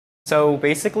So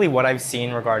basically what I've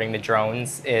seen regarding the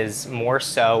drones is more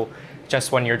so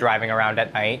just when you're driving around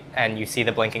at night and you see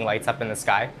the blinking lights up in the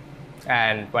sky.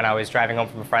 And when I was driving home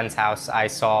from a friend's house, I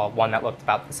saw one that looked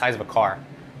about the size of a car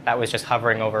that was just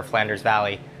hovering over Flanders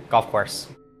Valley golf course.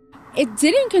 It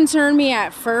didn't concern me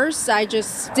at first. I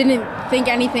just didn't think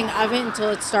anything of it until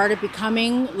it started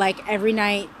becoming like every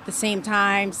night, the same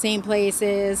time, same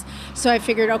places. So I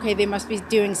figured, okay, they must be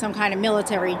doing some kind of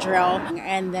military drill.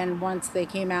 And then once they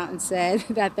came out and said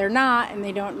that they're not and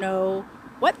they don't know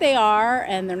what they are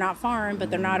and they're not foreign, but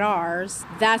they're not ours,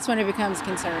 that's when it becomes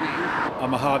concerning.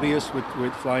 I'm a hobbyist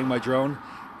with flying my drone.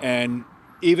 And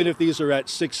even if these are at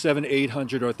 600, 700,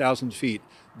 800 or 1,000 feet,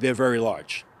 they're very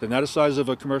large. They're not the size of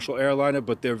a commercial airliner,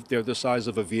 but they're the size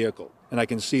of a vehicle. And I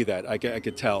can see that, I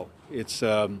could tell. It's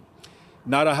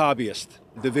not a hobbyist.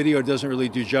 The video doesn't really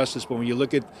do justice, but when you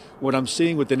look at what I'm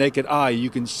seeing with the naked eye, you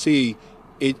can see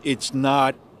it's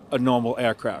not a normal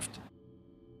aircraft.